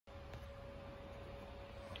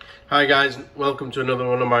Hi guys, welcome to another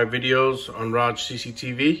one of my videos on Dahua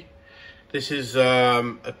Cctv. This is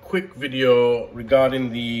a quick video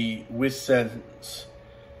regarding the WizSense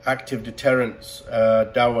active deterrence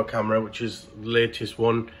Dahua camera, which is the latest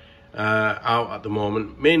one out at the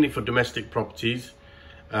moment, mainly for domestic properties,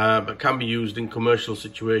 but can be used in commercial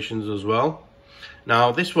situations as well.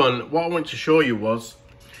 Now this one, what I want to show you was,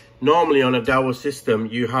 normally on a Dahua system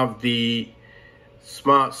you have the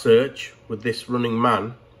smart search with this running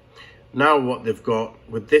man. Now what they've got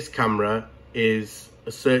with this camera is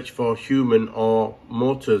a search for human or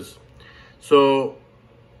motors. So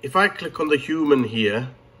if I click on the human here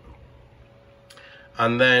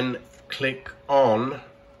and then click on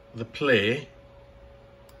the play,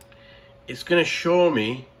 it's going to show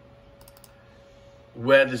me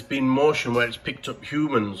where there's been motion, where it's picked up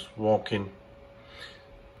humans walking.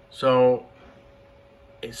 So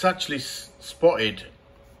it's actually spotted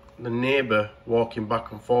the neighbour walking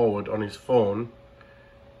back and forward on his phone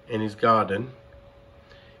in his garden,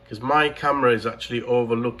 because my camera is actually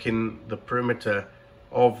overlooking the perimeter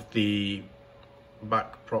of the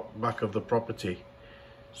back of the property.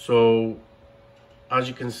 So as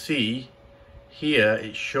you can see here,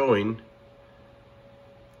 it's showing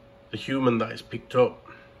the human that is picked up,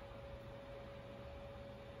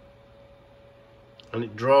 and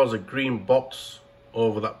it draws a green box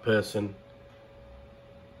over that person,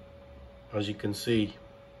 as you can see.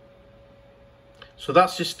 So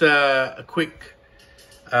that's just a quick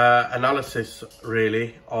analysis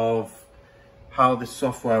really of how this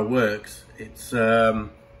software works. It's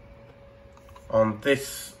on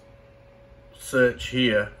this search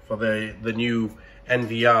here for the new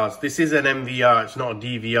NVRs. This is an NVR, it's not a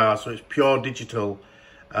DVR, so it's pure digital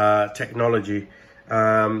technology.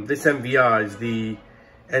 This NVR is the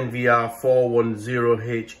NVR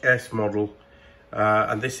 410HS model.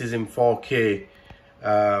 And this is in 4K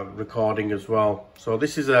recording as well. So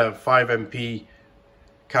this is a 5MP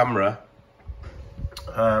camera,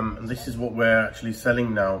 and this is what we're actually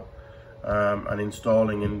selling now and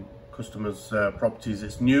installing in customers' properties.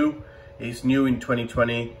 It's new in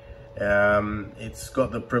 2020. It's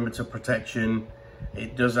got the perimeter protection.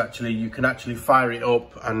 It does actually, you can actually fire it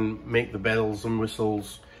up and make the bells and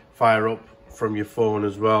whistles fire up from your phone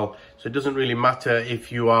as well. So it doesn't really matter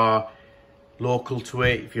if you are local to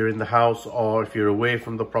it, if you're in the house or if you're away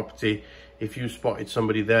from the property. If you spotted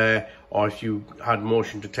somebody there, or if you had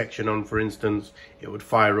motion detection on, for instance, it would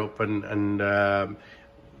fire up and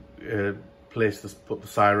put the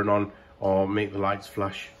siren on or make the lights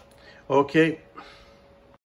flash. Okay.